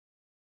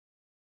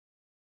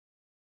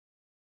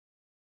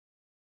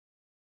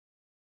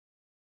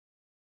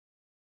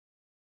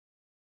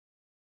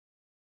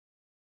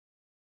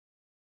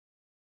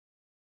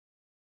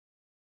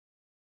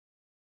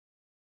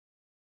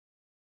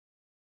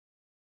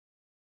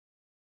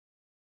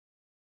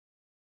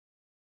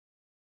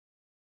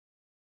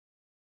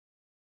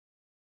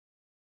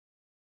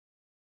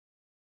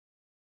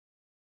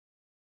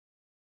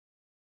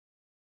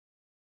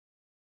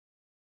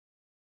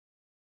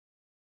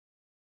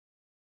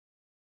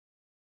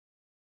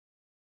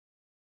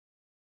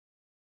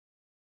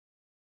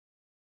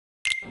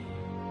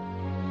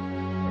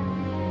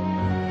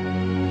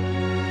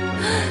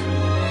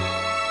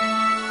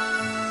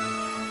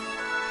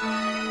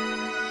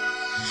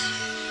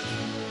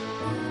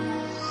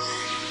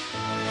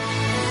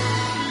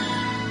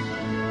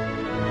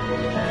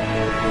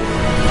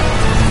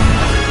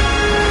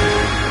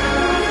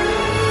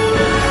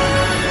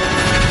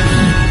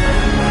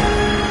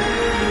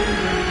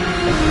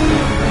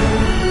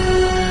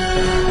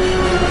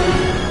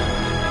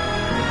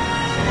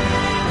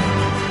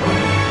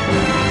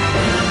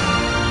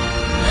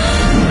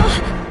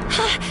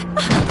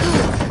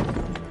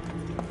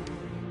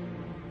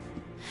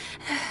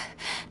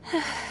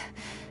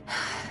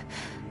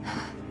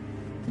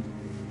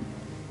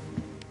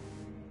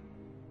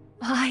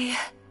I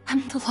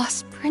am the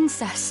lost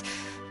princess.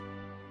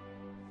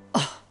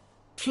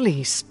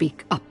 Please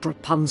speak up,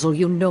 Rapunzel.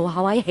 You know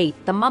how I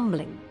hate the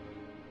mumbling.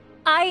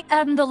 I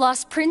am the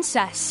lost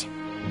princess,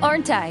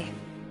 aren't I?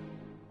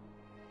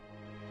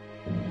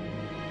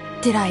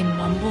 Did I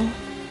mumble,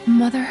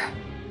 Mother?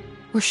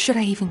 Or should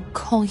I even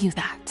call you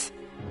that?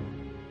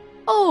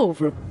 Oh,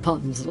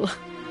 Rapunzel.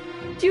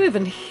 Do you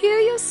even hear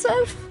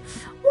yourself?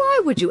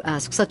 Why would you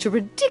ask such a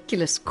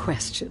ridiculous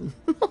question?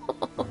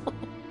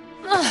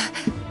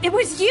 It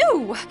was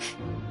you!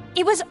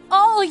 It was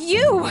all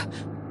you!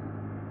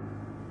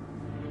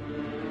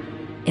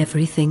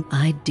 Everything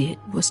I did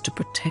was to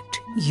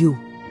protect you.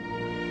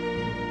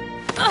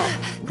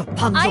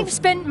 Rapunzel! I've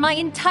spent my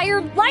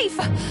entire life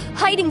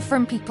hiding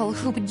from people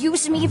who would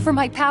use me for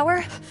my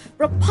power.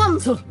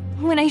 Rapunzel!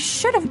 When I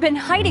should have been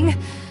hiding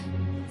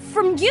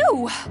from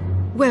you.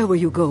 Where will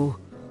you go?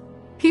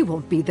 He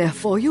won't be there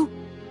for you.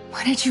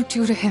 What did you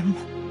do to him?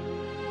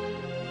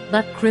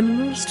 That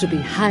criminal's to be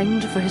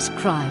hanged for his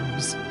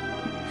crimes.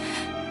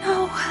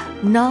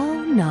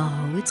 No. No,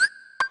 it's...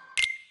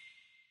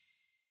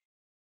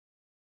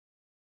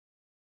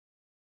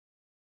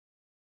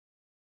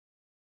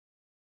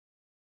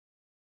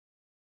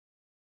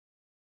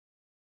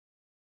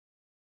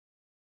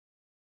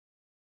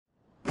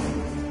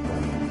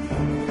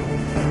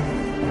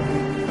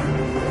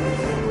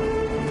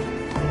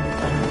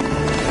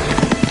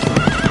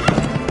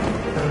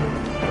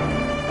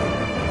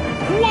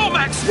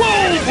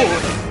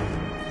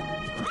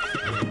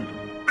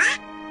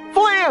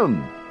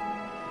 Flynn!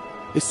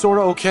 Is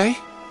sorta okay?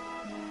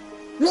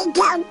 We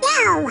don't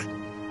know.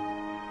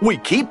 We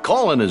keep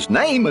calling his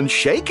name and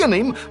shaking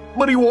him,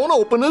 but he won't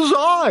open his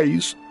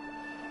eyes.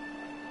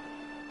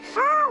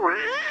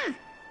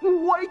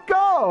 Wake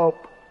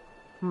up!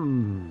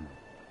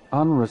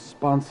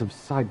 Unresponsive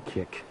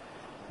sidekick.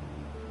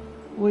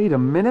 Wait a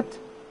minute.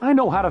 I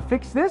know how to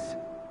fix this.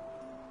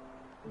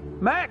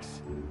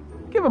 Max,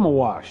 give him a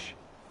wash.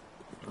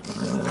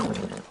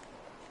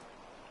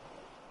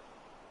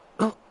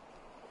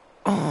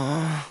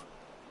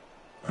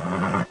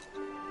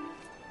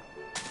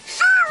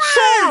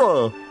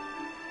 Sarah!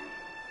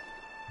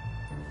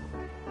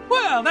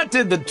 Well, that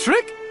did the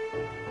trick.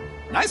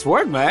 Nice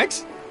work,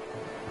 Max.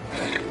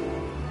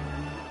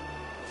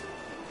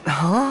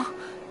 Huh?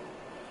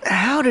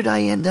 How did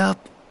I end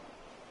up...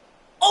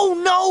 Oh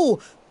no!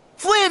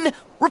 Flynn!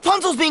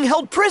 Rapunzel's being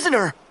held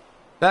prisoner!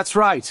 That's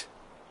right.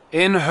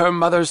 In her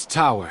mother's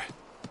tower.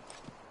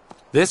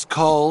 This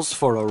calls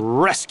for a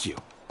rescue.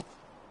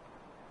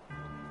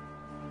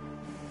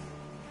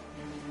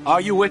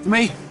 Are you with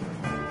me?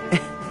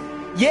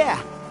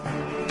 Yeah!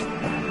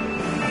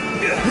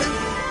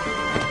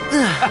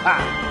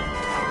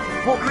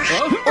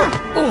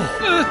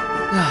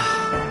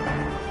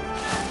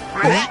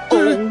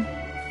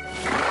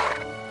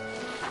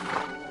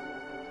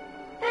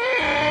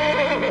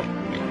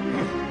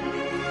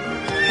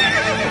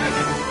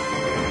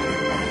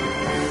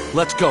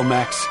 Let's go,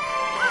 Max.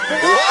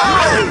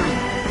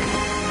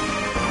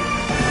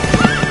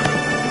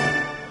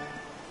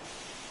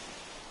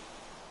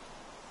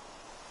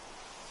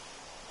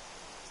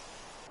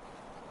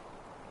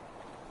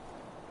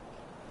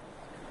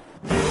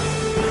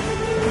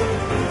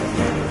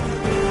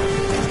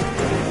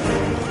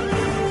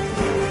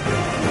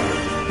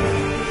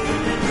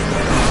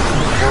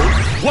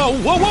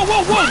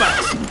 Whoa,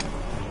 Max!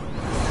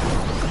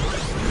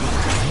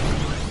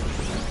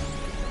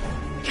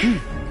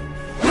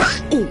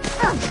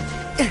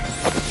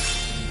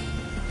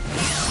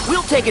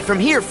 We'll take it from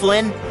here,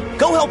 Flynn.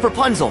 Go help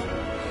Rapunzel.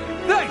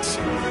 Thanks!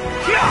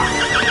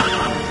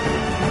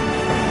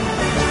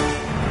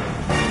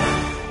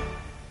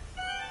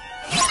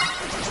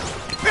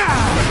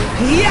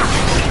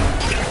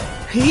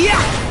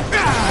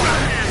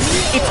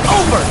 It's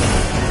over!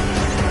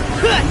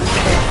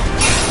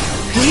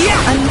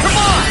 Come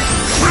on!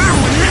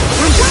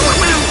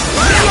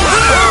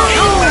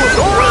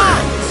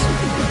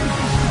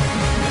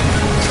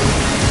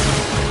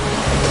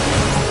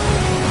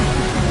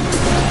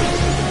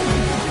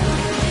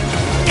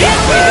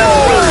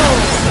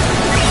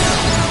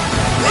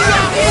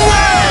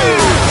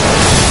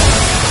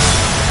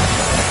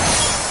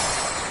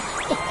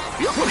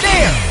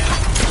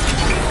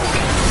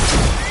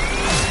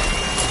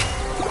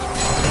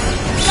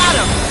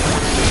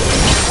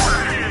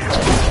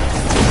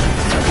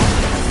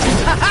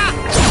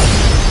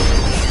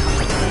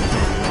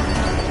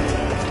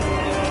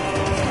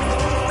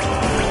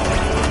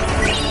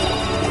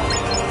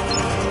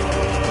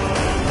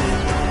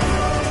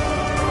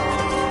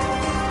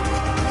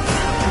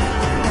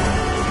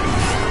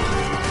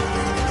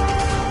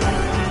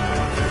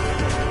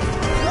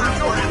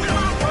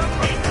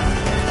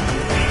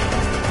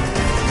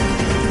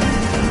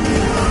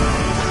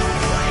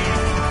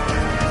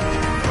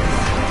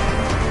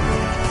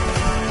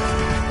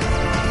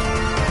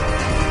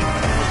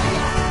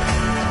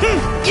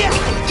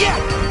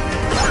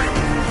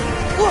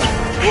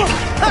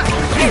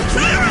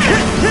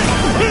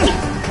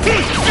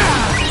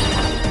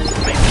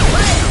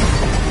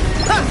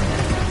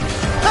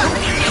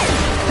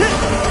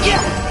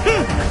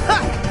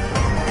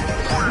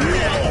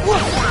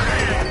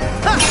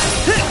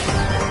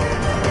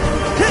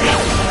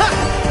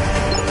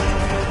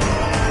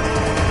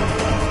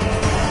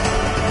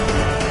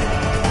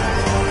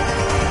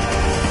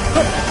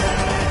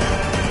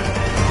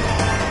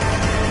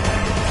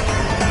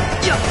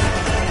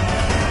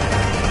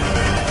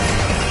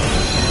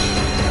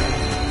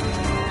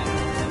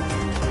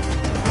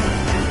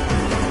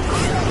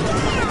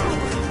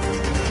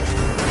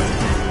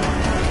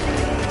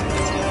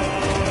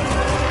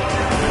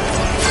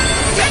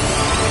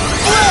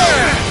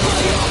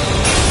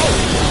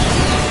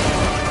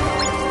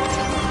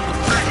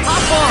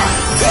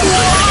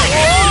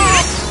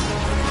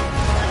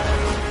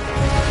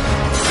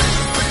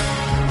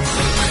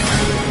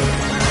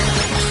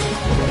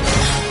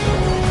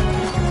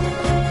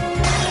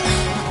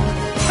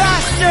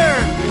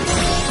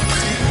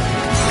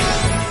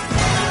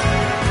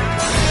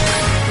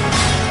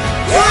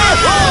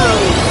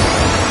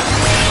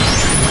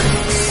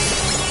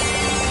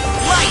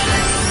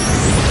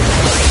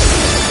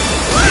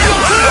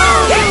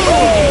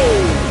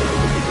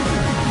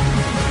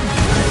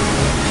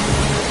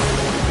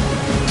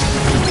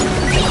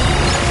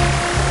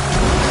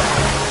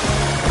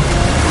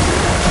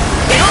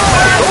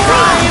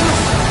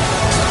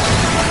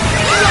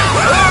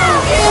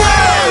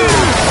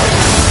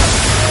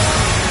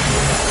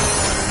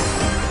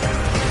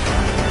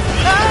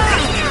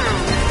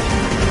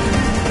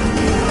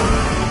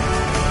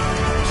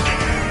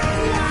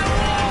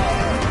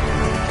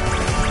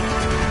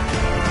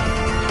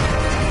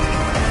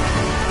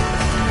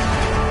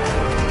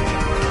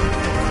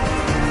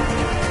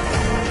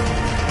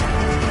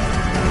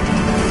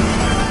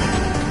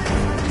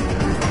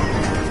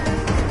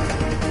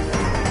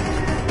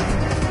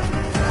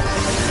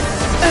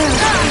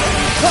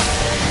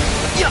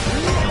 Is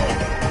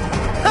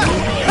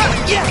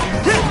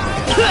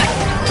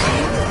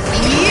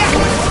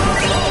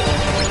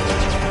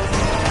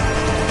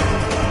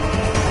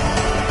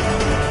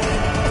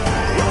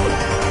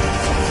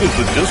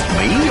it just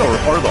me, or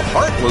are the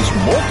Heartless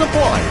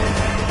multiplying?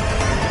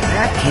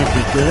 That can't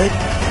be good.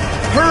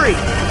 Hurry!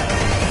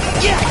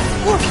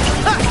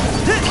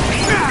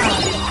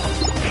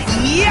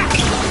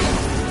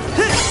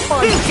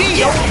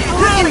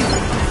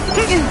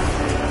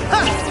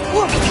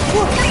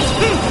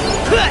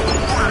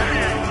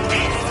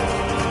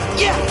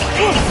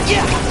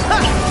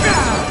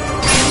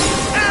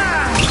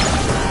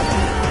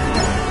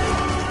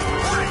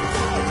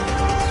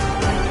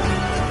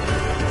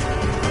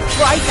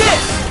 Try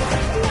this!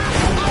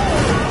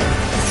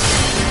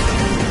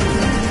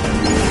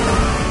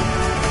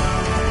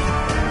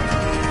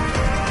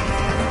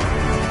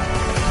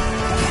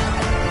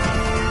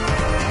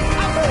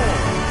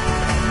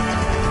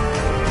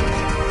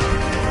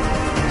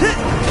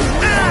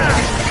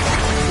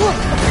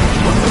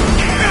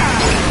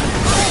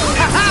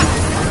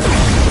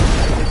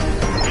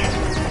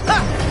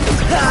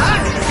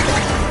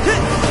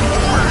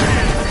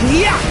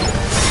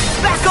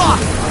 Back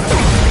off!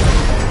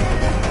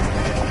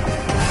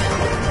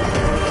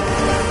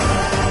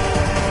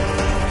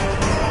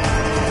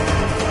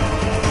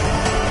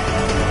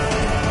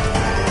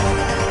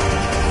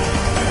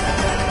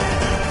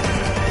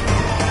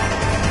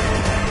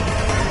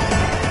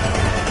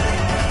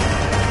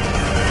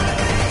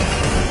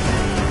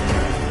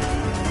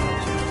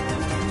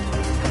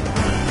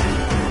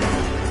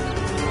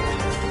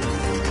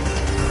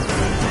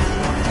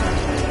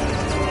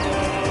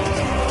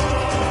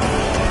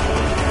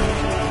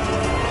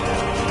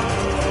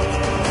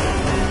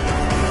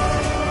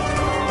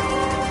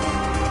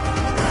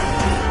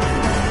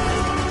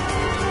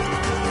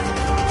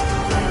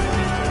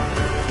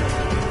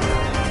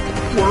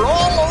 We're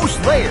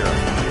almost there.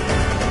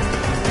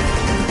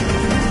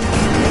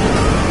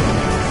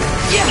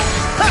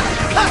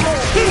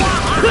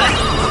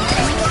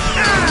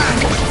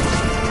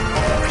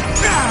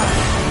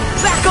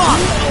 Back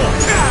off!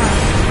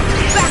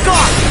 Back off! Back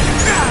off!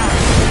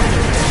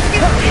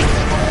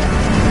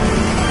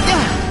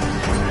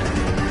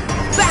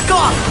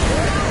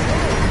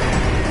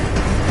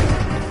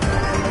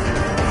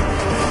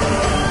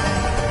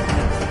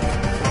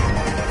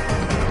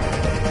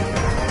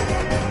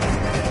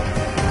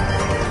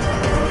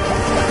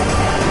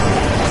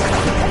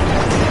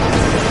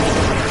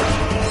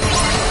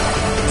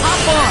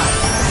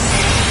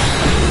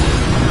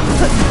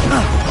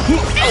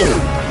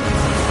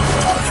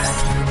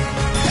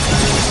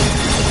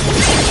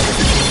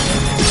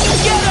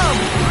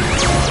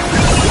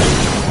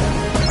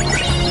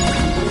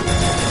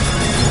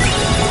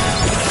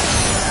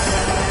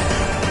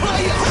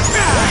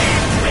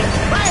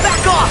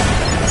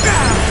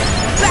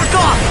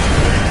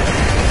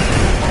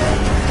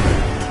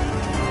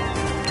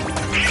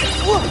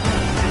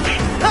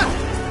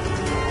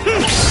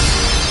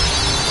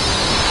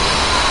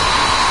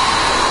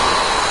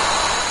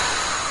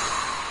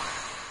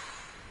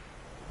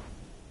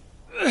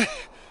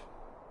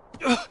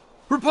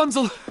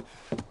 Rapunzel!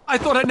 I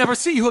thought I'd never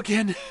see you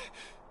again.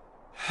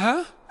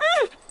 Huh?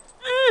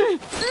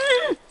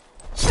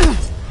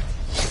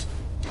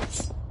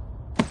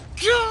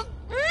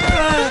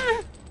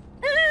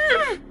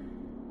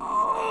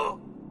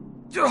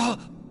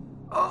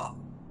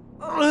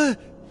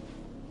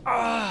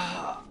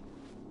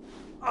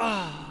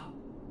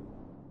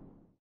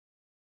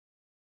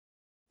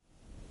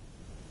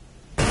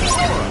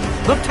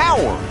 The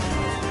tower!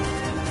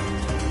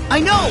 I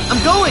know!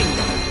 I'm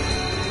going!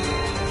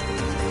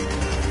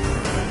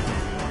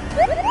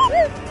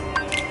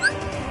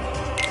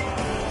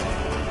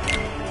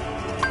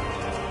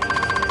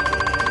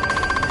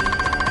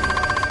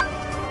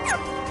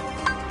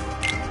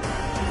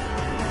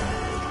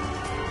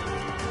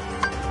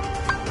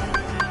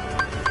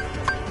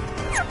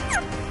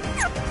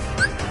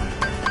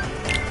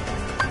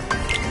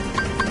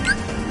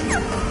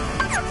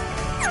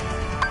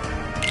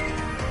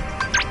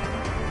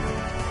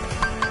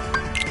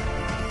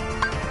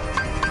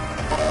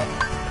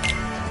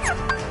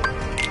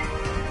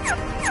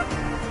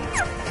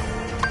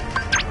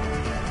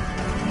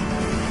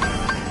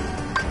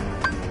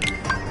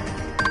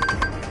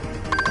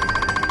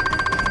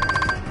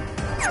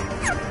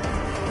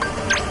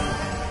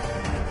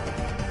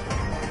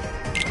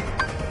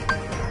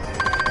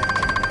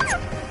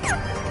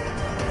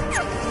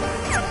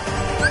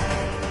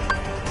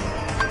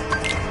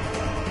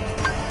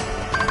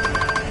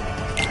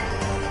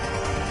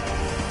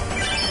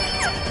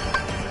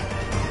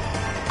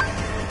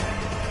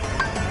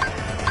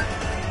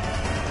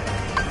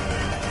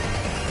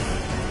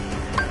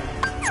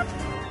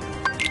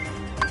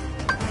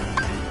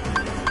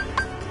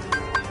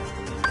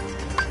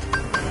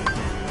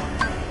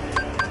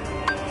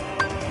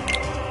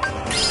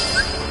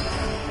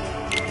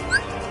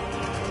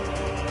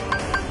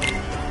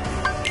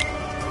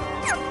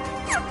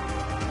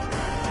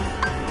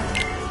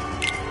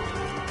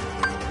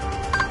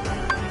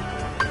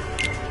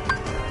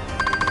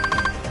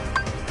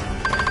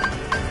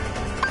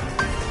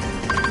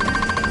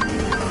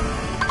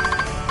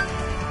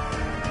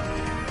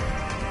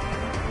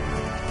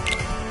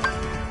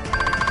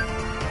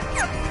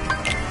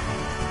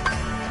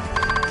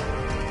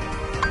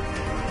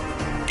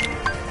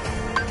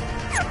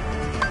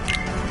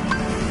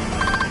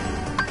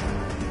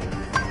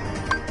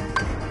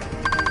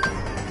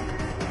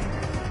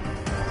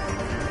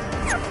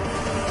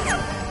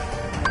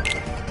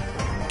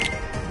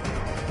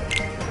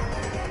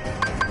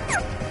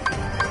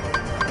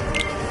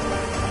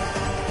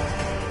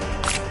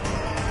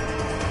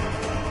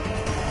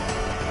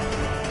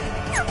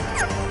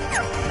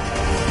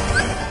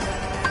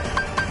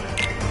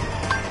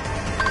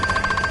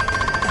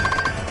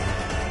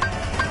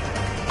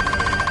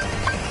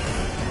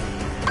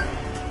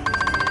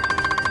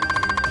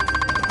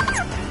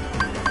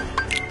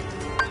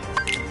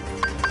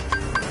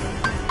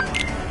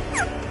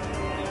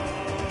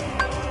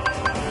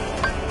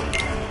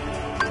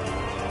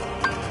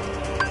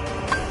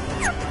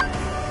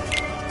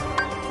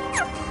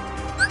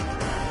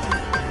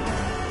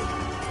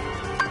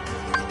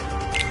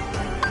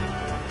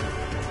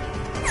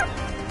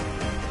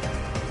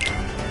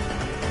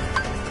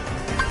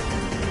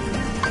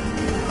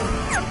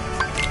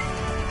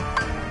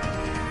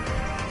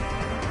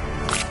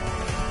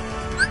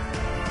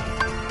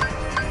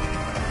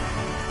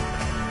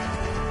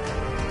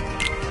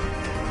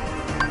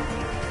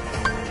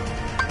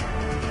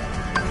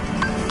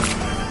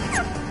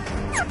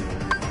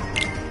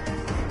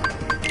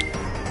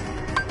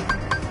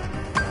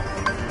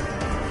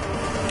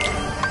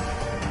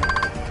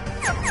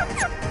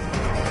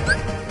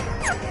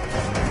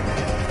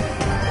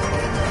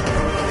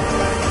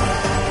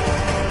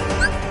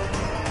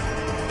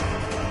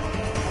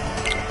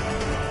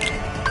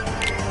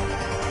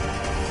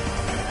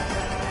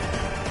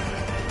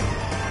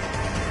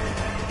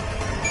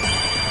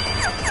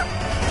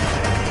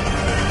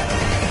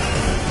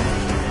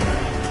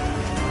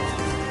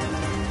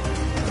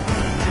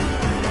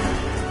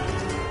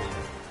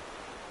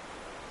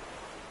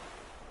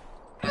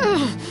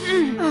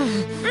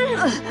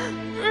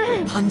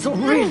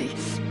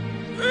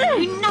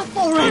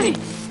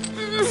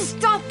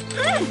 Stop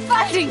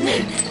fighting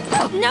me!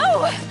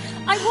 No!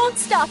 I won't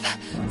stop.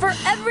 For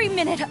every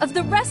minute of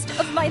the rest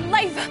of my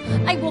life,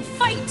 I will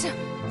fight.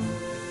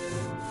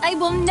 I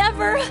will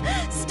never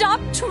stop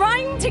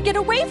trying to get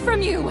away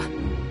from you.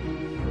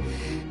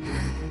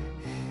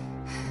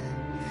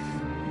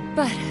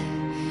 But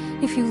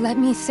if you let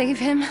me save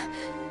him,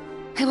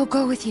 I will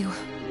go with you.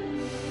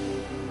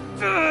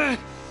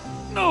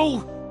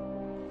 No!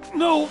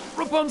 No,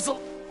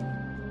 Rapunzel!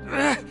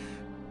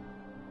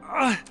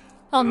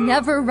 I'll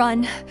never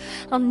run.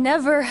 I'll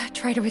never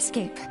try to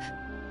escape.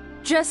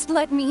 Just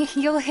let me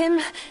heal him,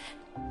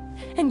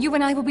 and you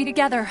and I will be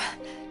together.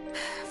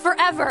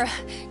 Forever.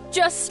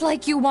 Just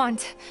like you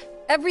want.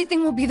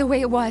 Everything will be the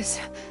way it was.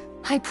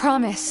 I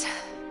promise.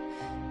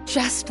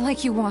 Just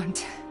like you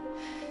want.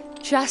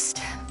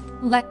 Just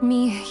let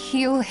me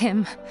heal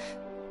him.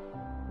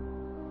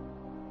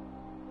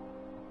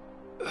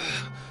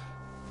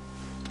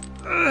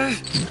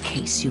 In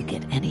case you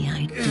get any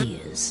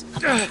ideas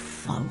about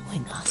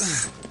following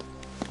us.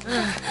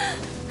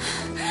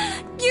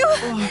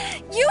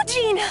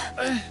 Eugene!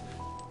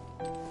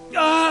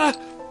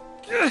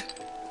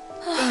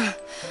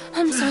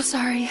 I'm so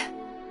sorry.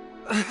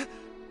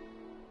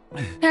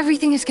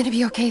 Everything is gonna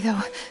be okay,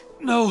 though.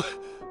 No,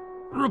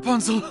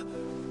 Rapunzel.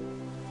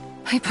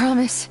 I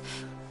promise.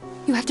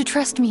 You have to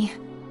trust me.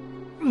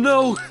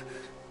 No!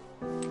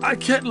 I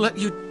can't let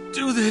you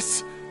do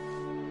this.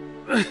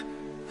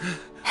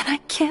 And I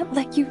can't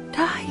let you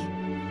die.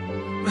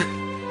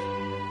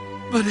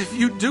 But if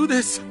you do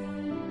this...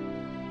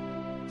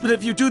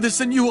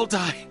 then you will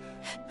die.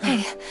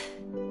 Hey,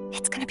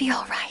 it's gonna be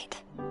all right.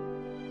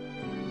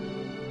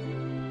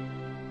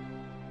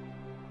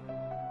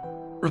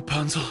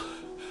 Rapunzel.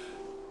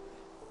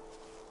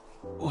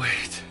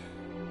 Wait.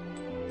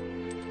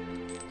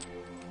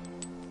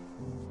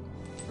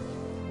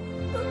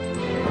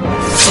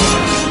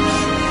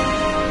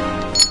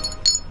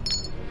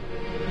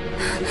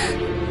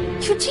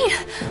 Eugene,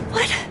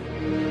 what?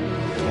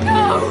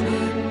 No!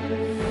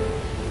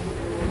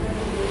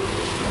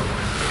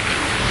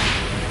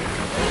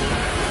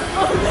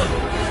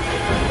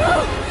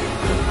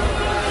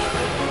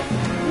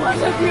 What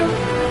have you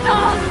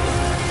done?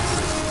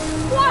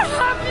 What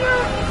have you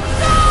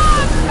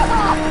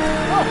done?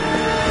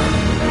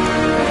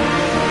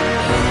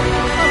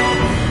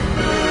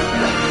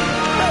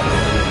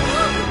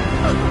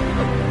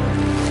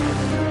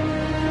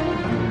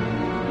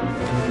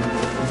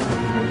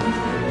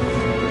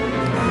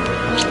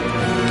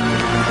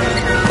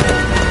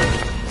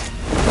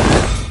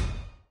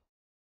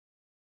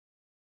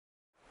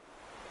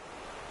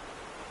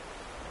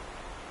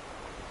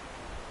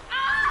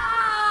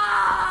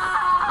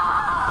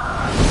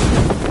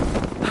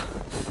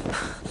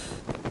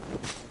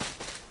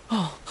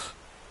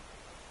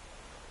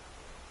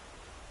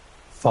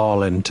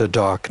 Fall into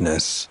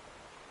darkness.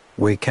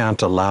 We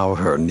can't allow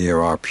her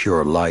near our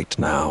pure light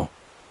now.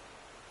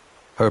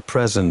 Her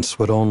presence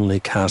would only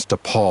cast a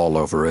pall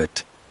over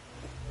it.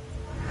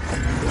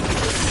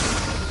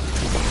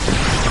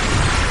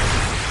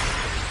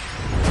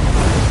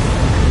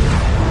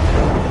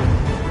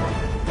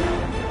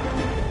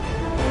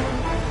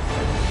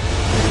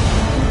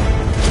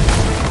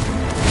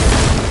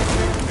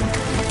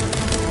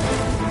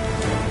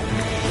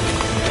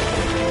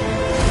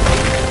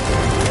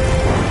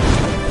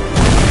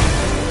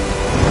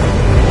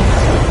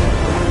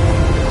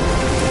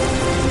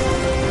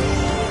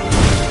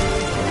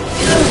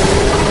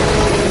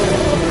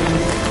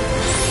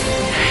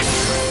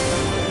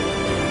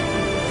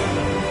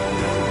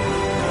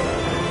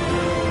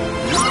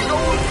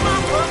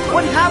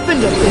 What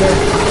happened up there?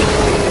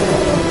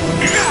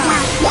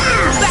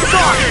 Back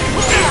off!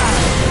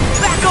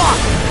 Back off!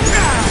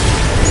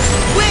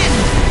 Wind!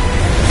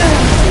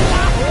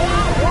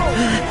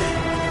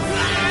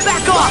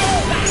 Back off!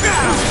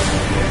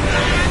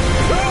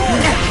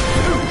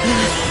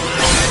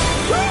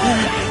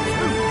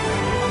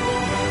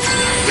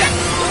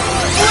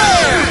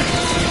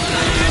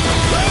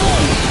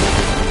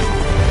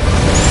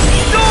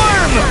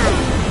 Storm!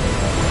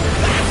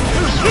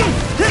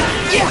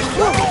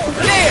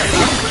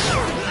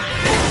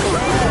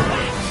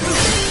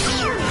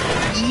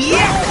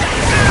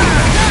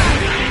 There!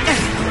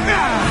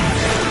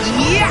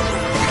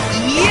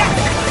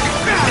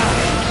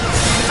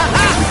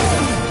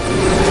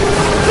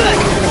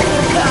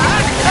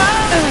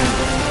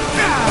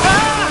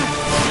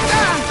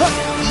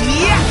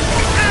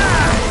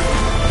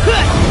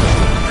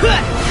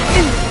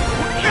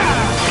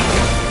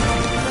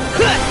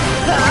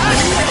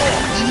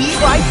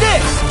 Try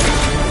this!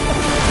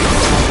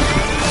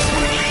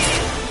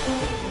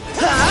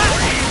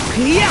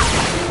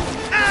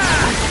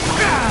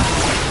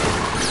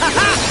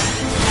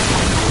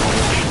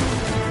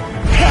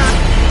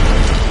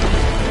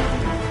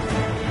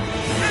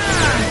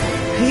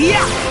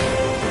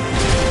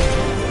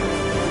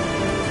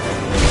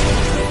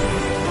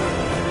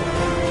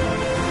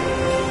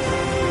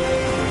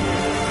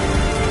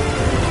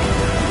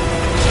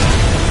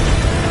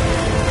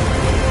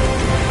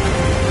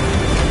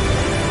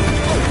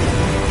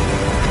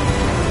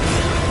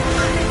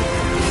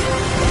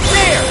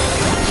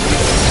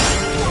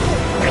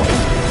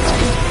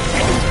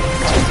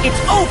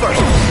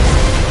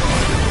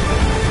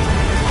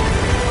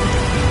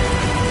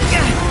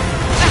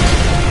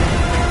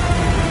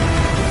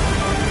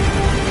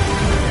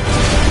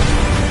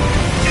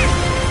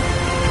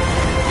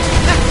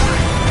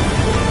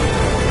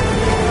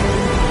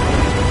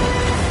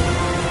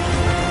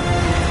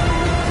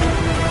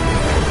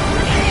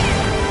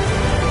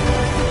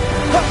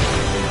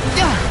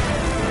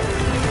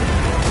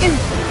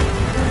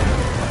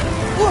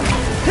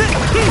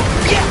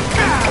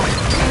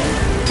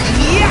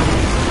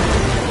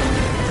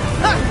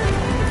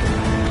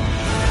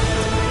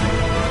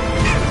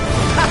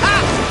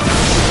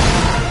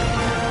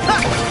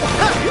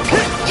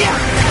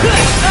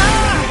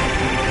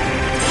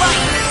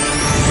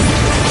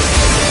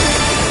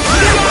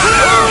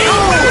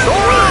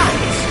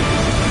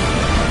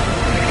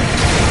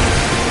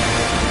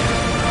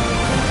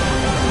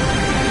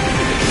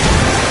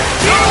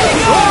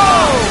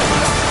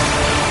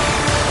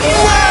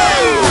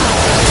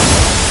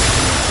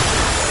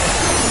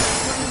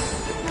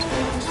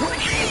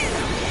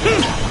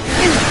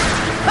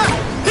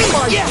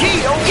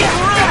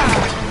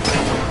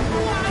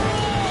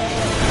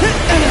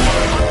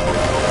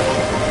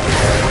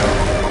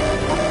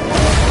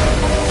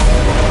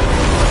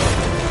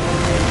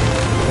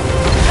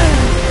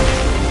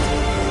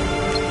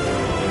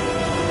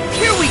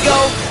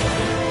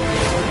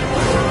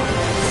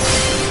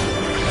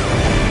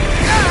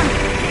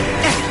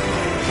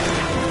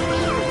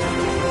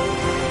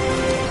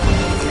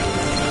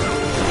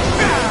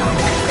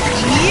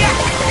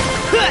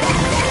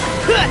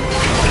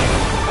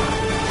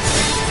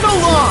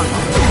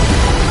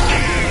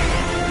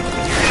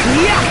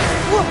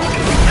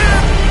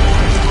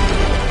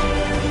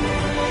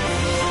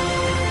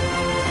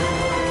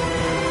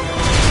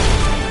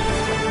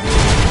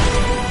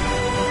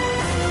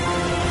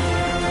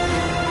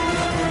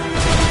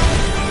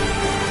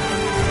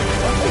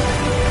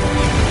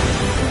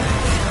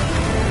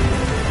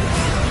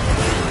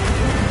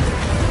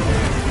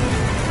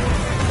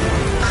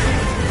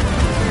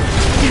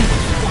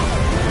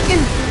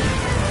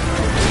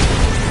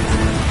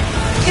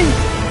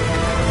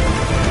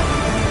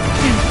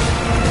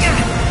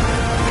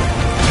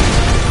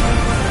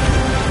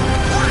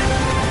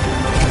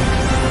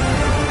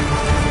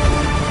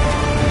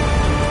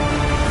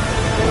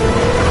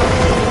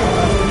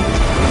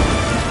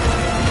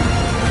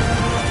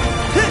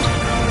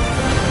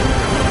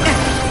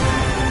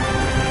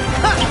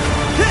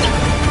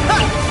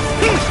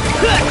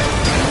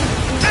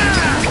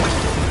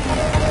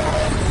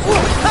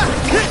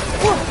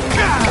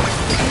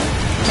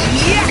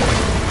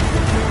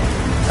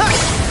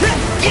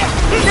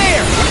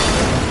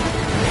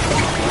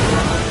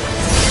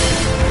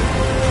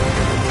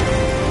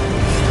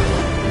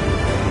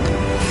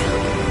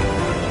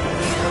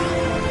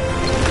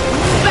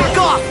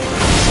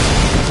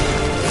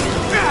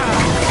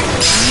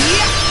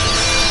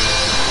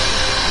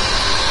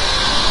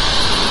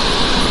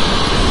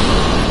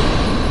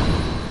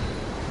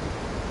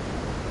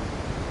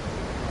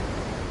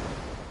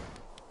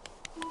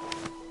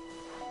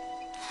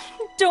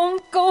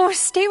 Don't go.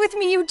 Stay with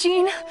me,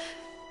 Eugene.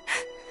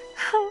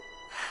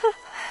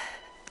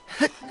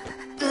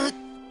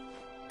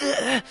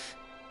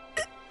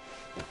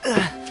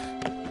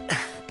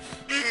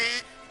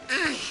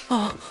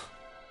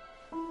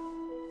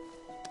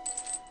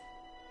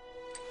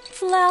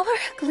 Flower,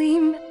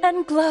 gleam,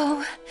 and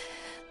glow.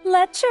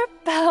 Let your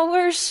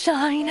powers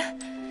shine.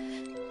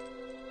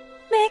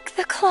 Make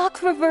the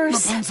clock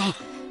reverse. Rapunzel!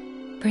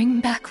 Bring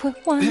back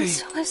what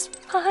once was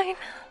mine.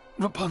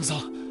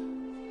 Rapunzel.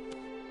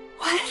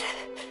 What?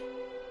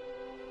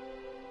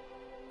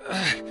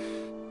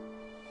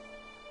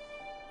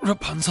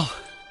 Rapunzel.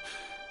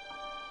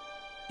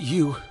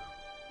 You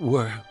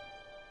were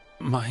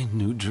my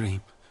new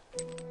dream.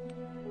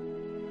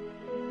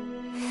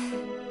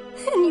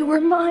 And you were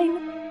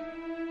mine.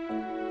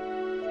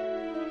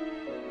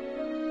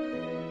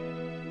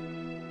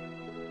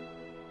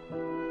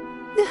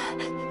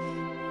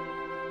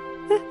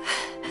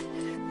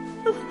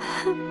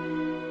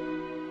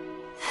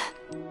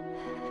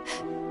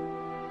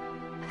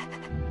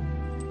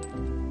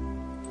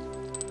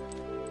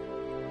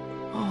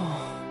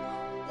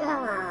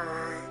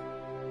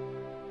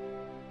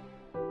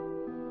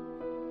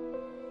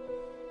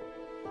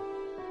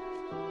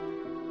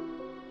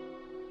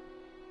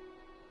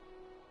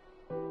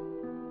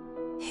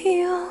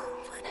 Heal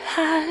what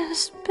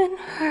has been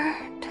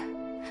hurt.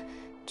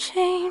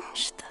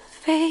 Change the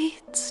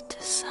fate's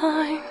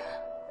design.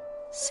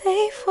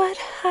 Save what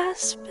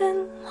has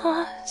been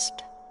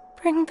lost.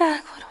 Bring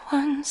back what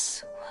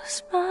once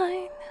was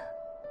mine.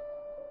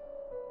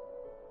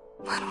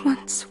 What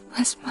once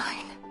was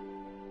mine.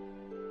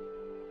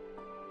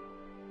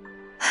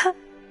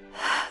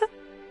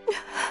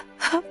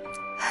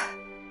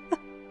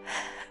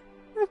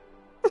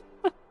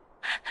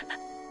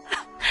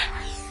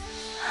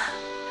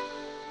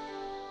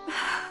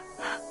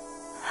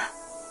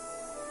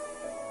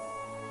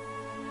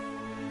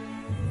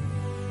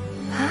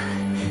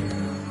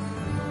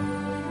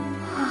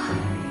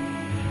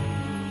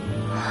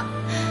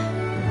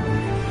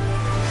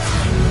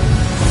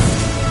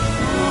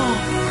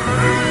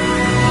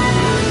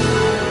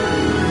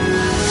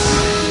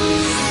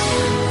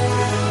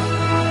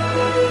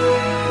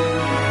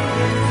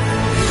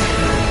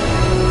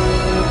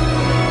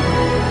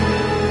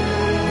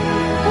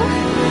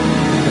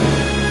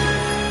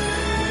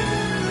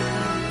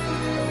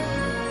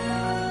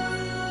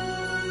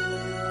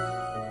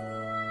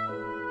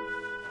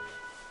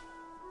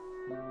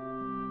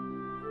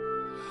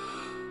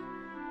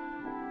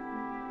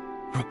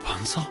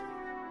 Rapunzel?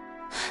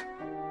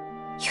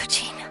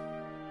 Eugene.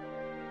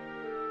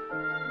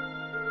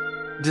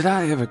 Did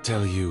I ever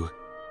tell you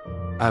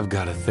I've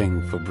got a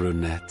thing for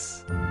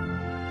brunettes?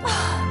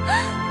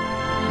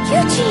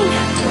 Eugene!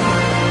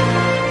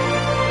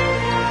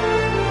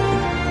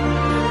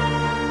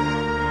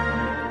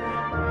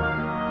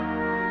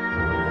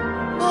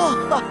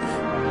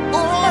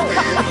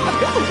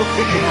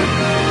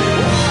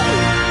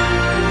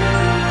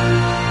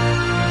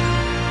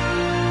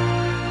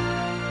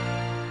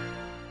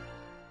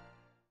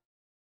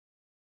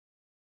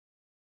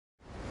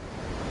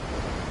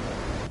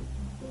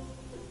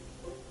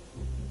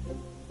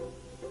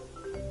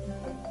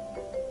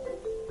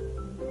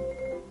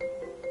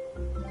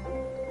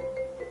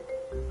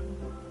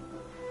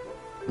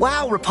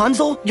 Wow,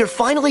 Rapunzel, you're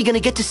finally gonna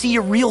get to see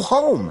your real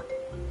home.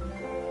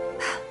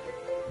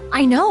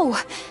 I know.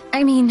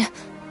 I mean,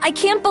 I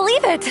can't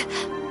believe it.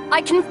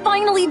 I can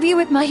finally be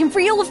with my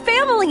real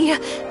family.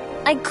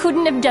 I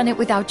couldn't have done it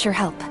without your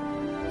help.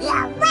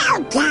 You're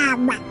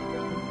welcome.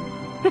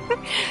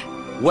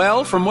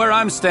 Well, from where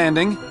I'm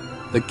standing,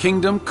 the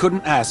kingdom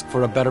couldn't ask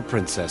for a better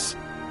princess.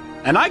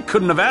 And I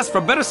couldn't have asked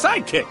for better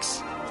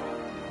sidekicks.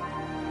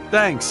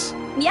 Thanks.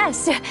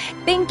 Yes,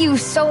 thank you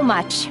so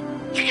much.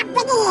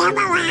 Happily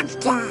ever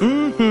after.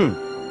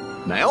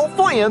 Mm-hmm. Now,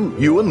 Flynn,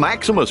 you and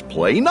Maximus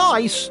play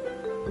nice.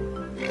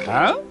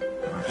 Huh?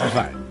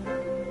 Fine.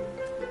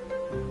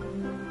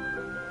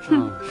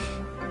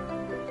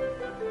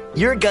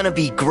 You're gonna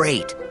be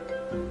great.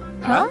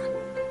 Huh?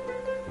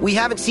 We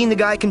haven't seen the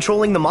guy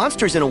controlling the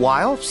monsters in a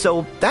while,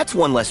 so that's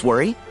one less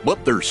worry.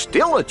 But there's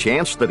still a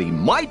chance that he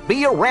might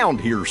be around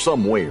here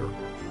somewhere.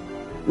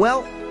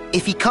 Well,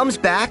 if he comes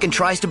back and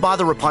tries to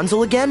bother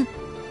Rapunzel again,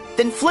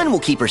 then Flynn will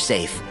keep her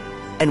safe.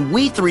 And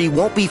we three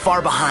won't be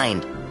far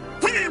behind.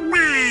 Come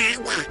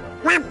on.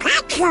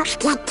 Rapunzel's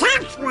the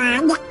tough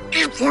one,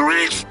 if you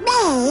ask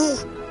me.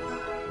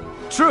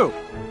 True.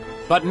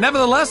 But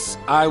nevertheless,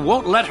 I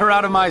won't let her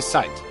out of my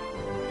sight.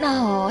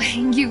 Oh,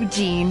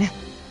 Eugene.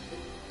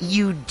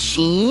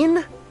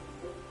 Eugene?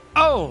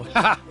 Oh,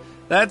 haha,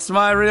 that's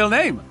my real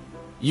name.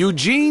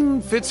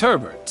 Eugene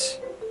Fitzherbert.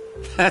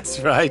 That's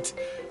right.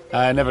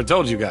 I never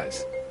told you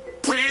guys.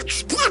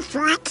 That's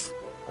different.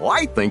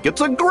 I think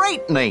it's a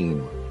great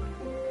name.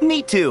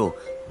 Me too.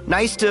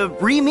 Nice to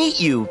re-meet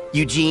you,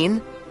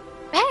 Eugene.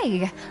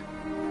 Hey,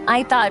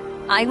 I thought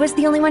I was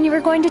the only one you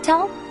were going to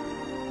tell.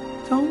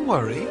 Don't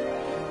worry.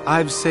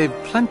 I've saved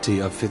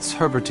plenty of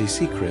Fitzherberty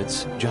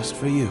secrets just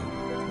for you.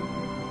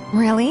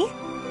 Really?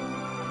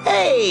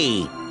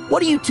 Hey!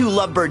 What are you two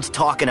lovebirds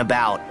talking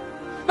about?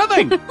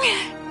 Nothing!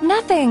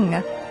 Nothing.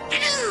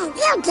 Oh,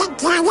 you can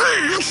tell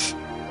us.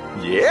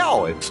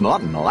 Yeah, it's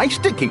not nice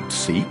to keep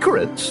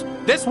secrets.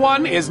 This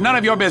one is none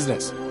of your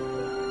business.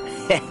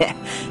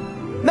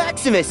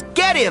 Maximus,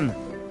 get him!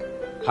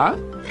 Huh?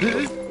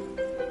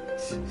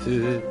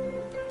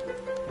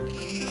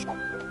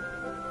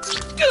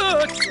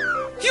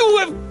 You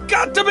have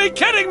got to be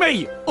kidding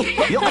me!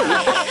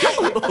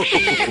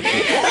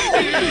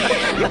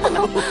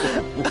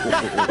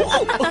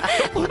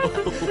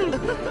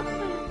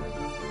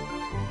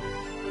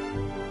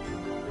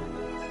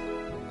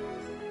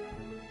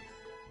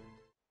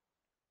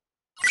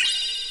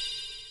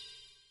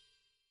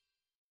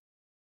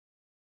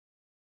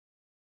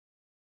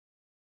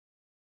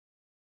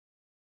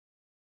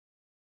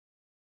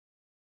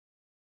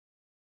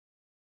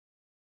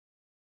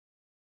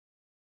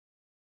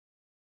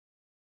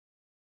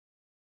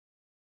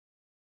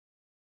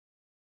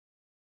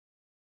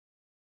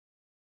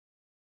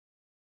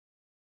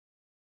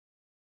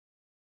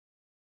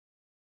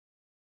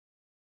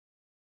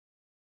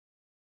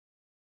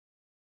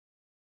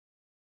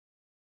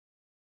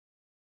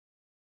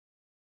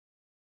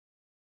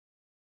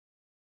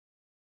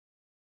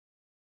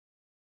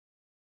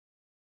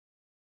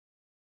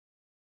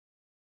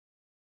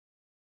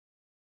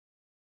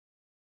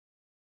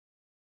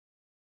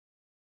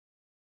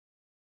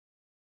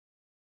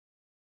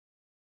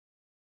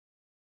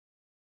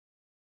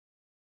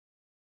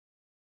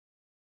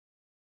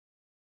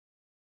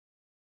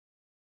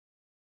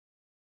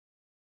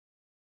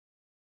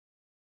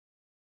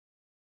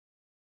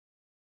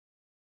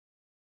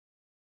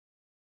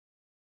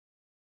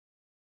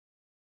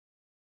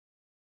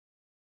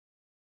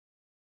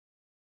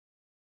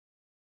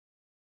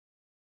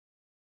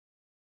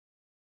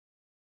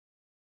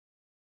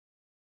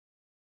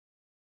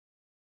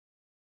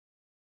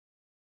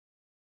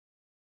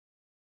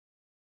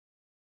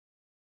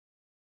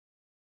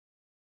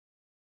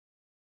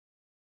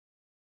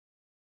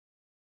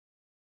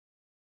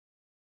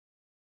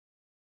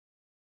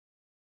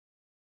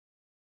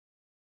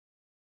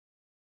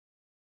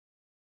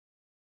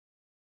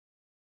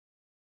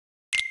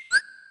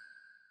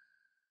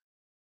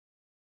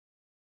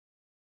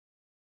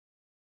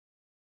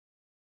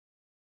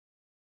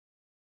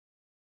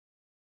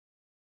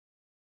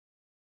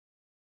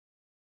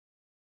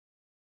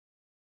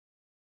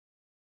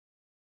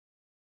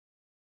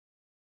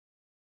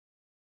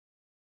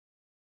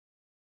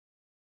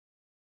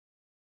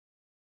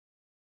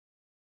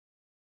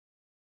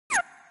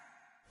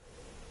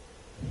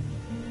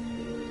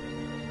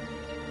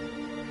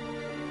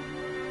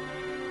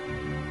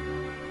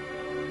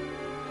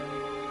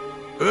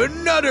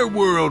 Another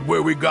world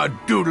where we got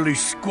doodly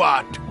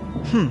squat.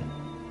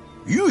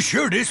 You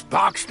sure this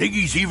box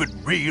thingy's even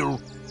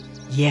real?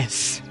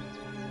 Yes.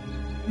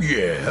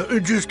 Yeah,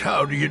 just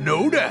how do you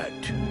know that?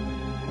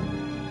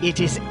 It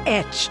is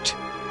etched.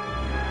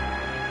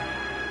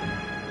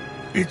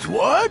 It's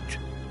what?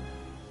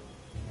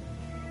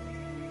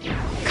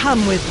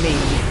 Come with me.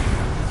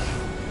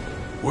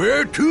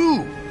 Where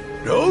to?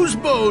 Those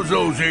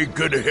bozos ain't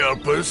gonna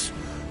help us.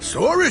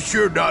 Sora's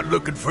sure not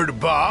looking for the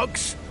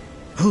box.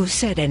 Who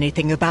said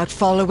anything about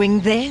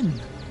following them?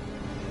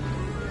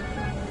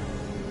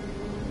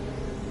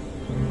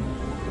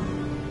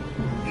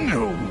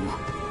 No.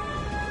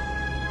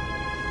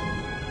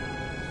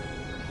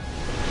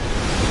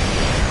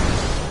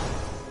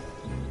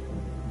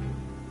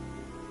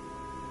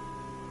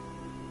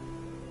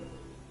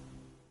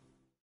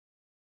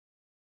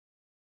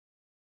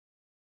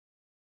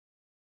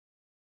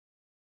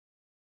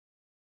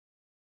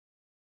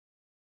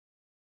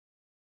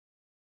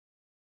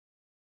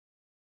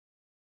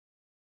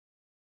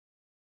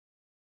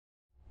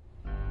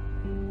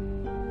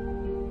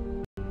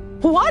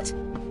 What?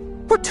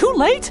 We're too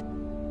late?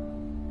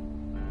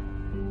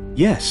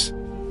 Yes.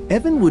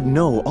 Evan would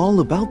know all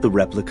about the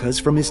replicas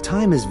from his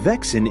time as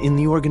Vexen in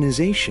the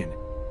organization.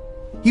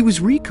 He was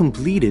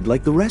recompleted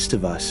like the rest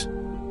of us,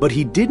 but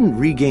he didn't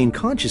regain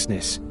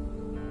consciousness.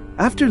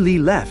 After Lee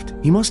left,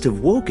 he must have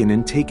woken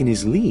and taken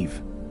his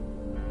leave.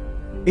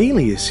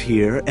 Alias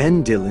here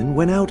and Dylan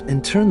went out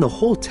and turned the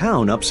whole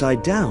town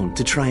upside down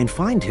to try and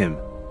find him.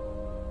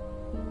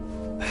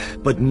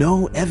 But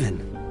no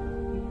Evan.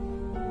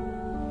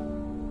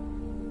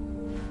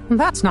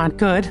 That's not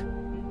good.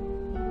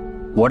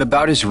 What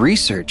about his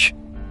research?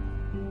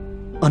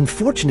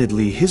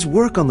 Unfortunately, his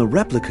work on the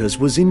replicas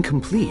was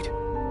incomplete.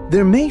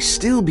 There may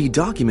still be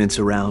documents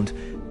around,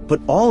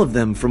 but all of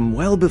them from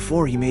well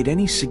before he made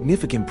any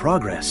significant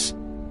progress.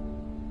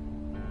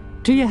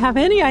 Do you have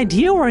any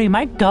idea where he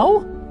might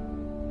go?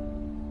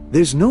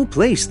 There's no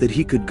place that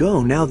he could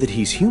go now that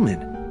he's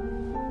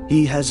human.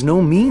 He has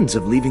no means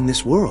of leaving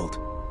this world.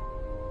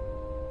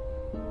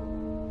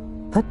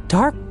 The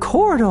dark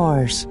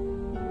corridors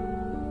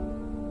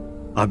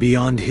are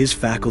beyond his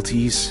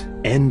faculties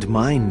and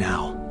mine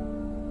now.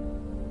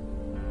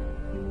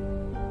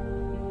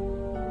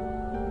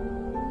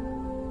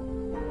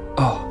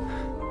 Oh,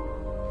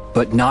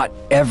 but not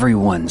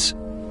everyone's.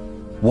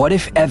 What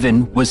if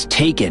Evan was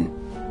taken?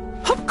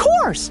 Of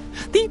course!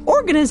 The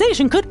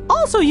organization could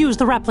also use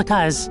the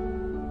replicas.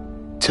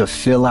 To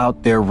fill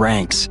out their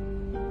ranks.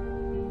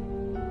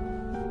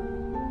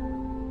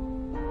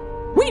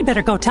 We'd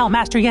better go tell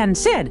Master Yen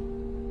Sid.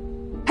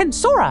 And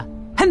Sora.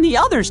 And the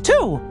others,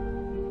 too.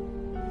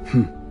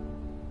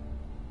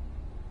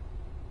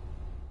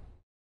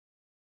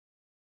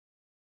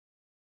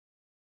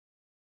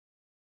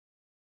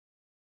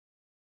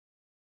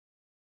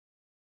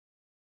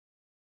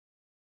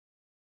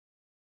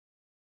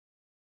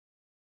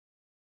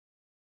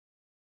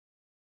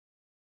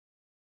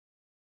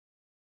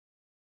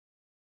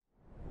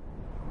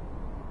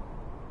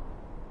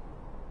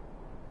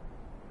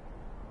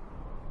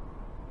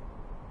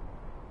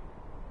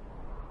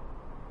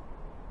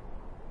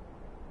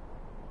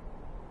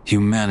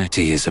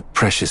 Humanity is a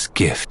precious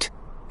gift,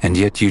 and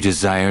yet you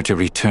desire to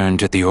return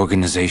to the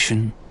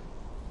organization?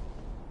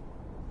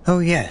 Oh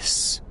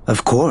yes,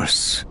 of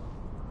course.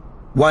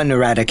 One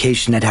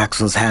eradication at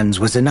Axel's hands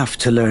was enough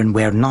to learn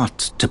where not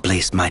to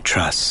place my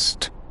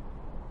trust.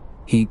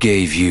 He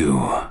gave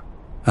you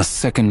a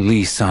second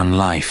lease on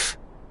life.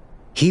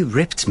 He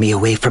ripped me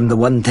away from the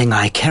one thing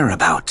I care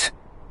about.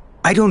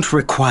 I don't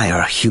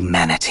require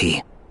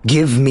humanity.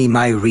 Give me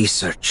my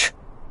research.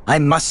 I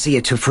must see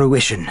it to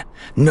fruition,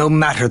 no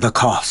matter the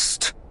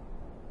cost.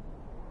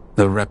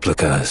 The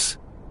replicas.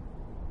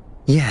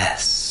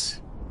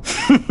 Yes.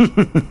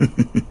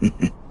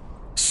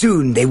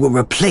 Soon they will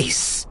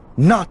replace,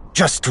 not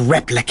just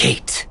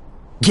replicate.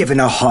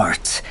 Given a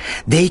heart,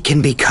 they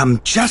can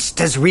become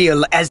just as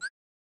real as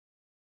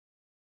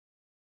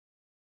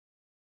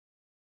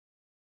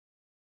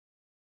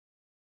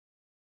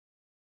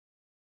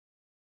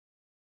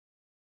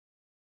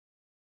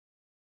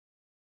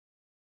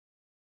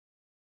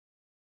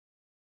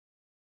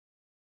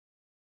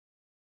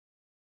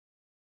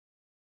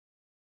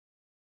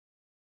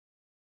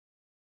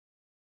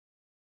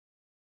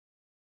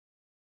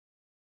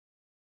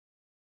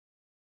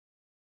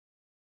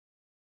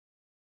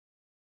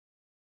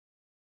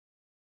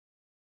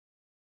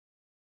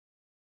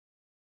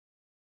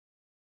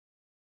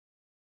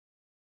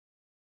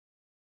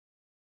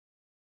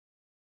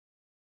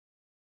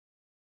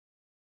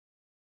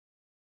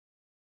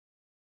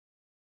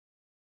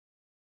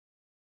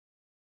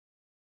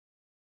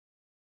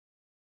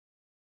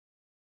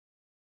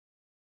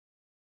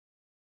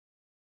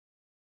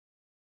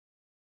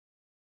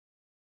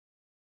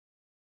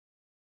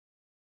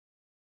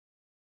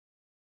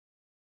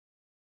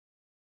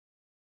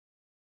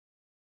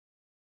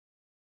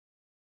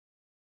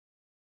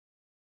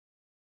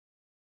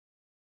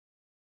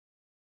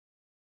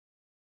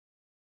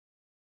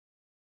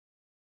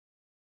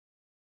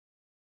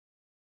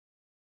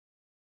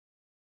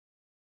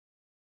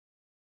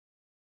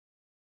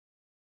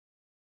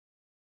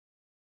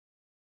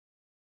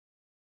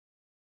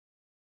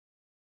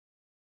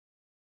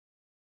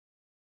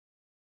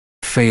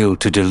failed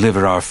to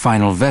deliver our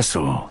final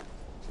vessel,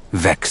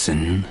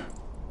 Vexen.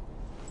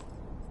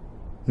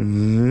 Hey,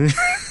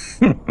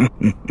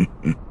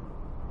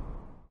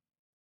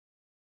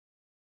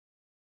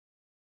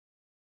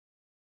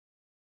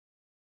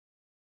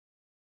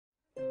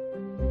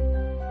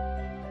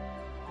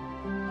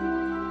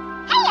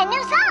 a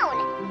new zone!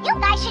 You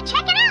guys should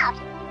check it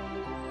out!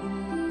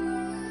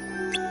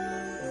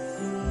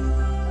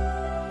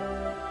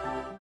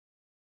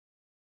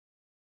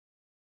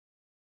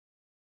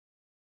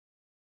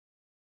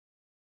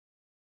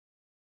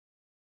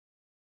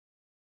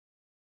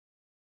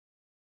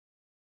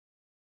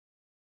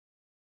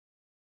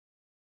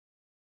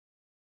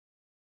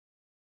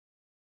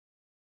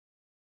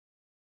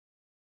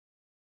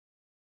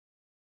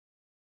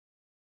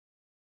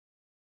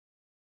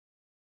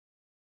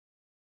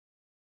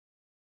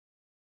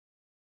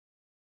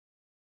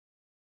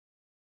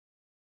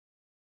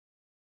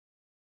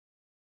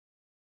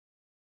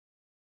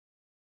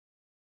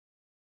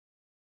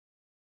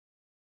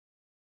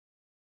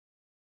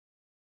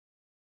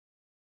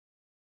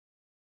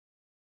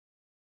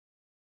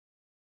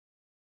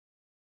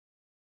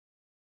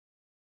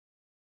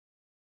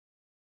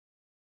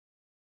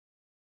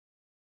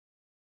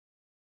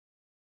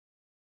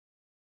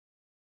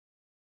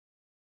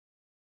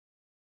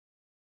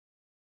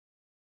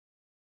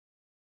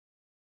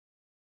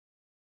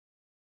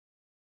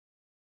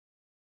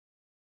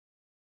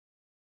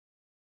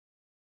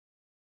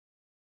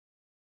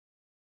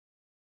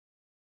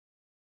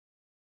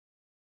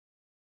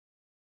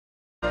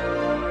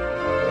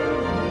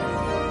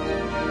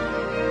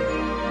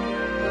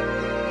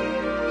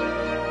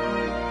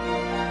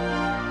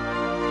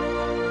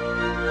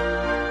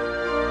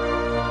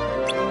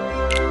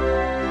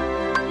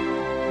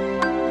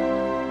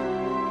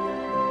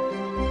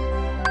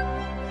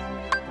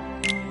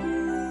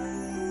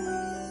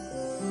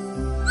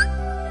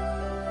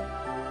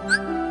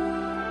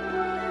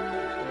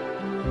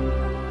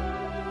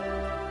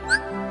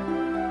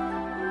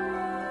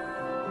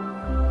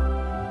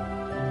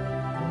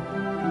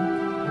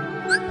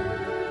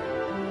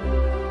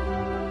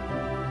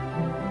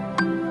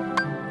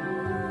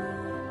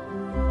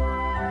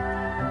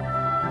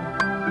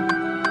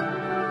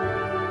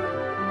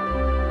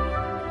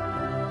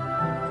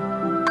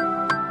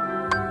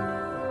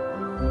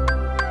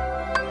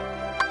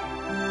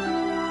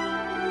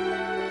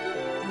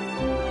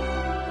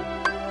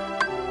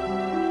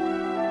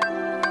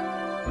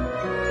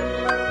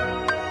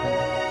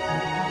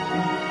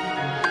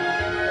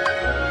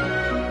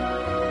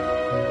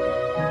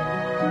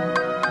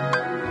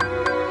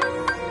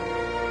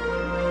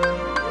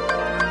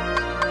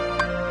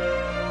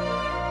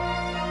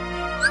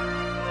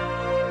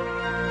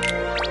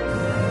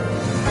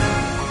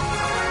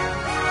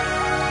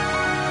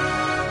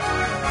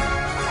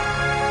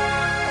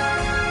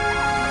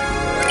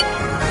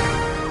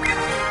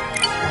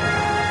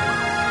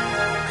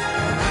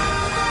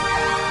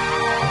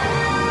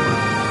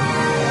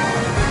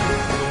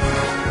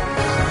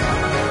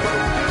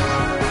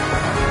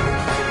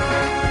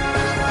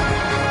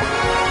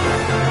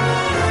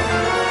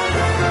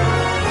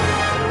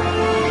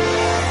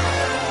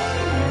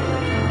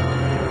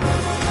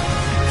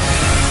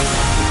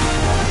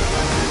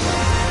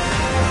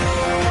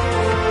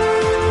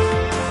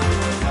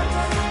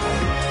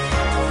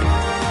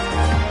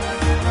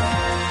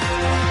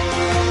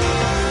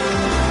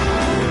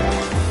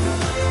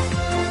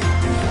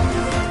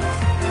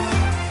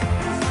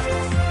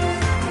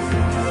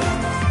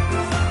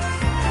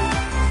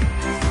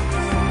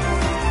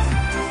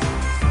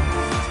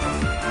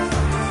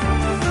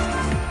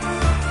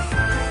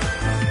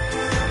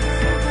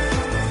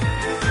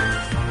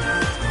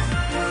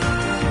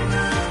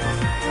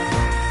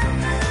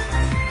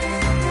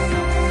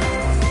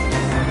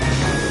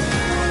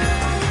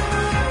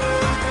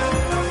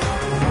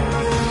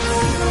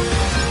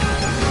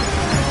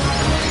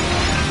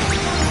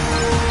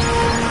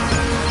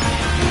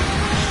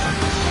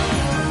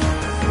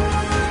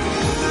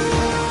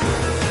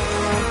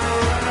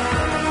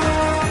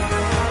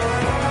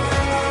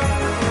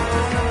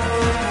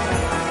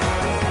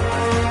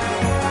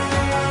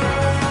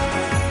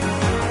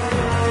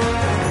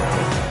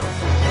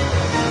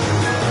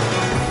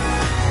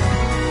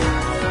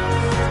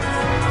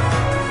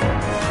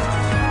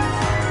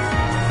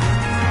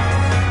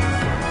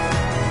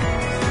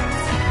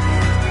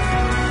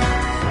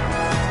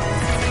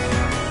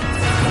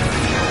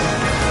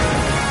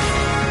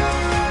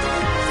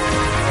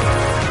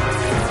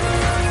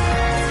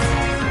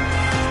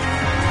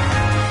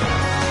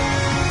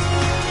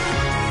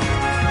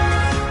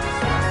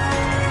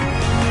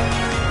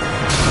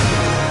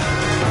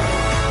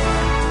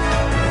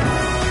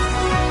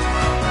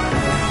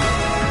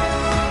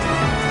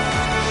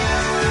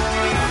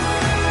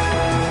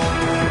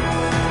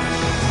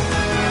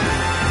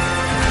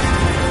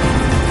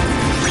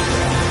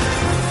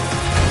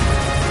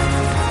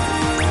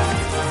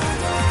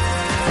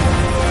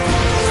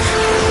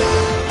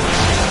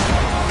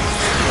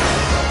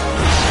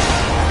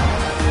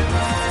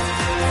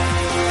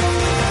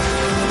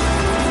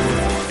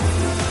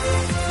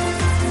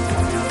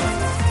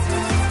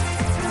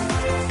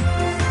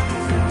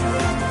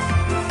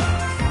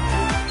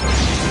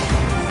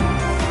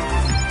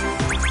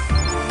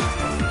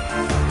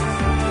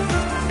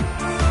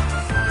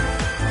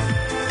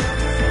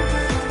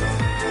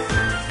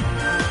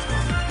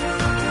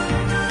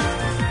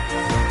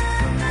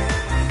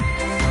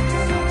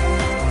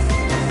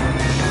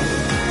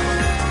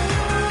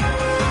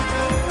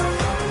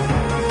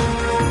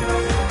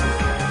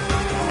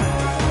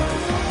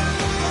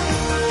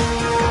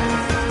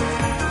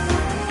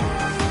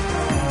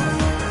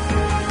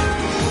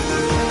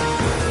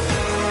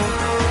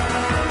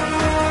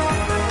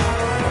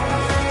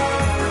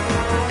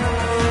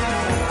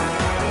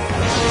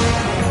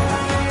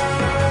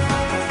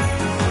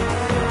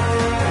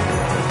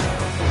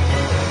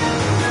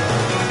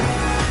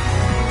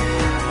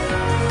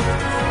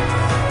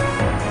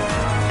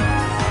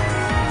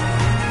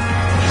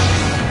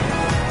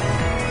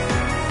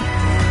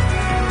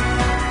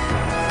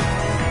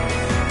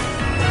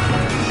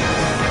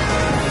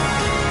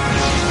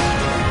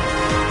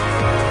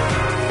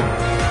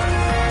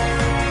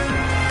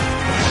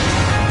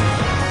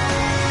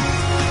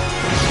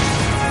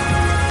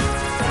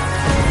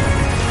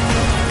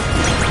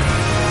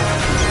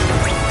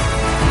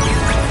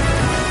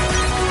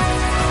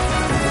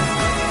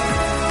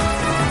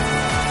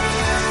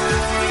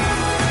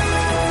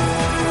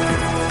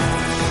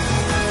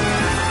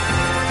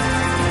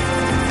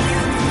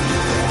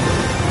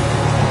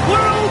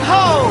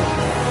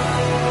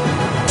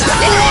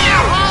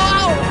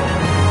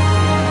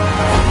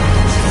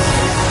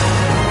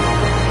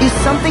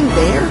 something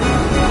there?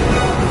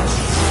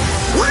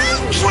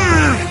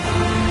 Danger!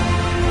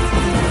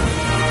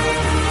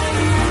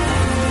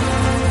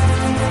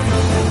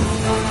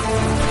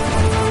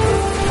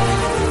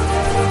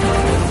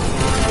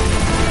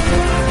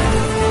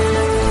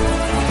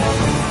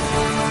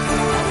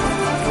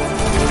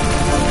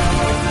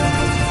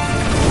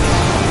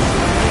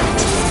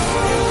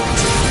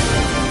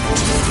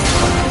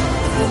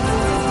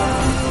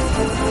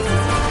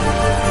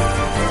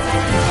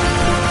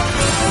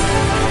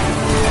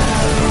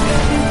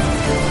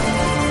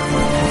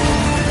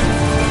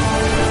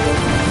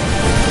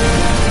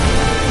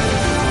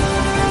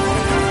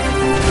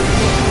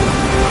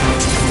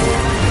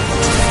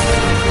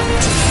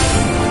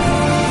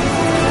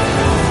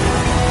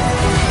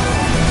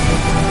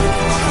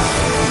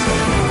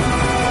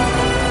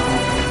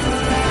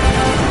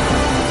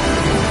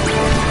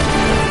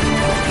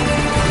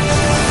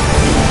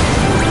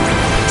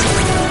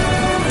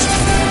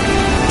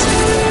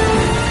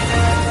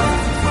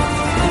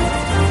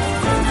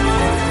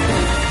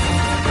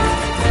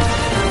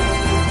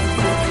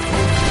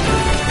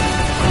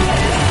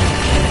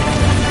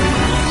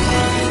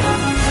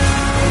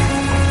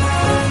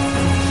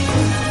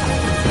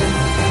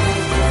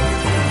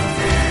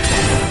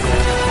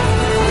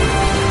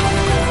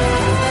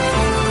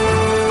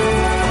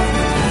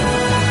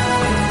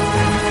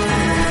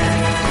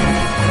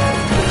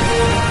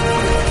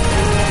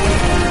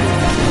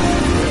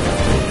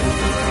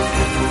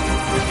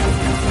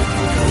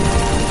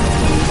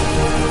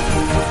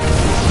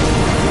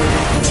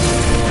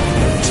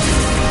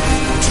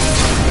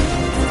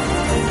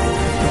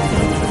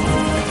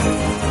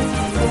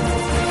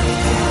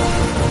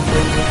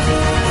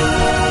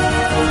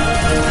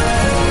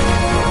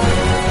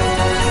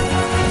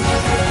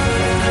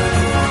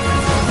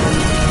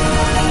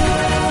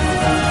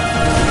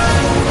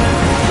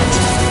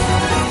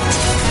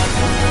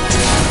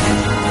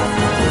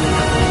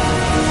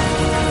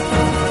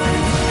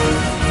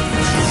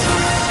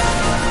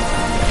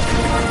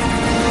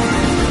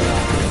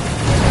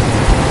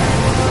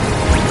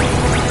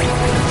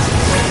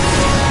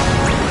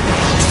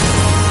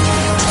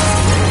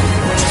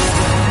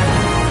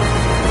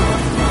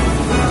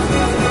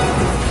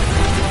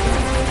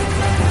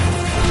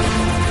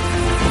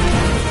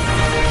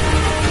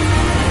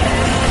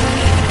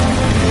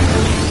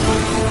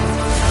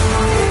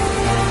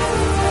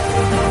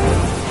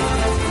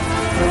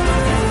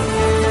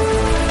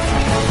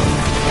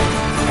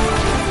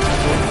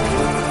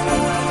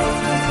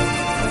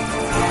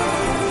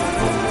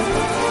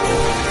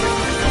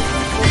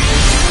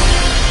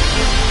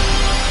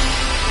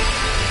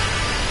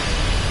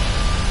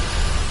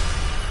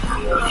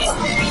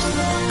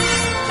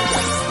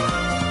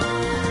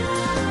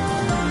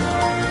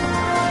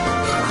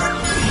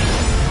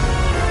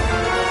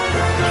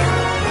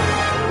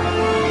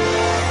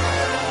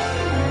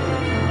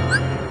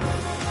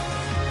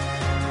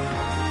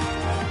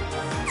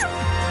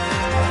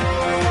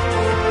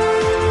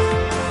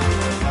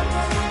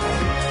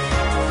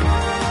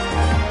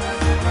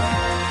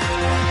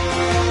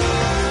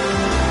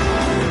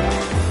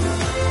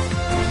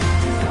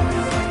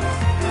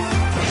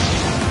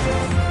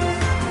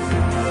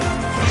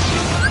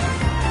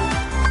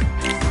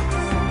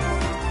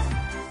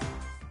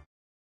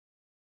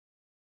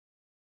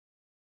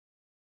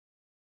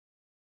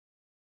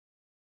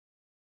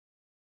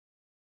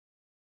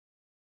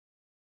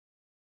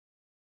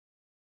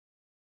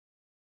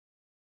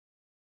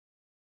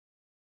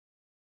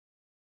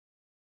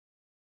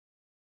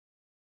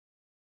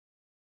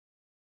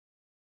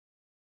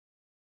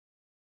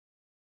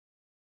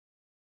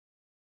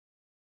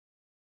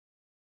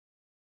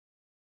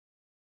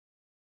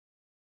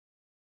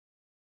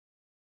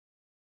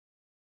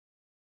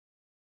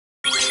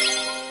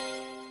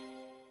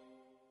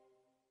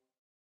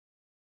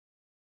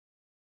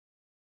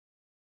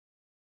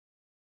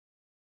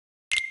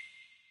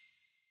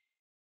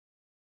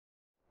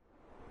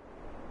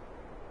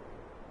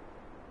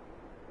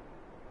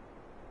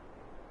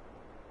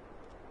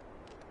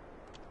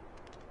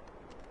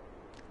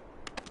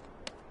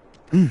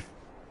 Hmm.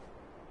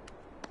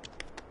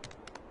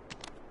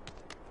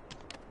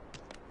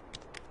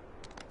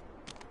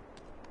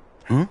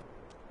 Huh?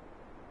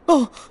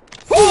 Oh!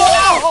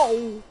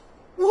 Whoa!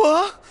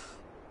 What?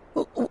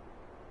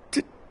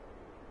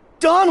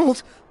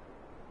 Donald!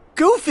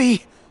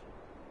 Goofy!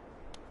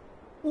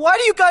 Why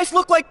do you guys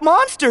look like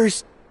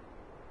monsters?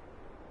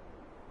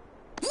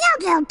 You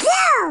do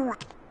too!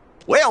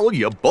 Well,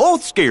 you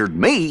both scared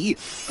me.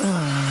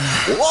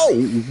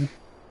 Whoa!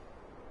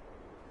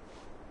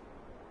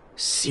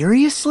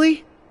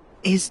 Seriously?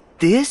 Is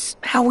this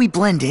how we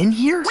blend in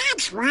here?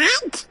 That's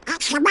right.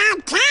 It's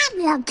about time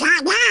you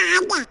got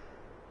on.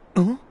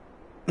 Oh?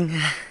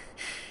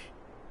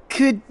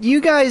 Could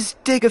you guys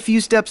take a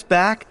few steps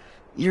back?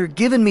 You're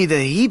giving me the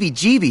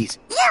heebie-jeebies.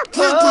 You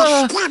take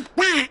a step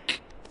back.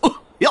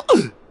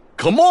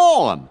 Come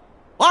on!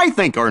 I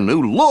think our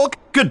new look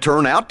could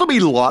turn out to be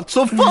lots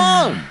of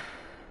fun.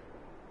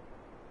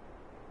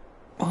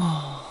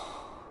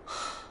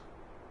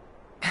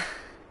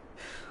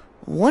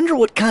 Wonder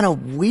what kind of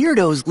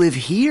weirdos live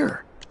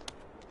here.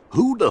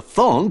 Who'da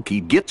thunk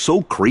he'd get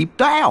so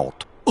creeped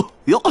out?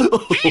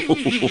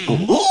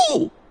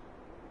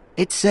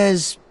 It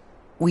says,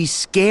 we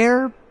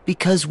scare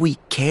because we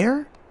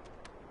care?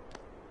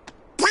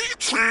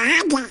 That's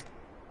odd.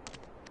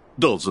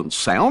 Doesn't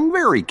sound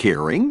very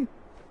caring.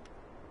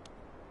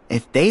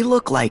 If they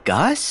look like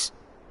us,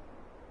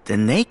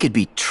 then they could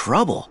be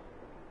trouble.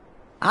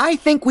 I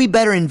think we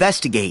better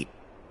investigate.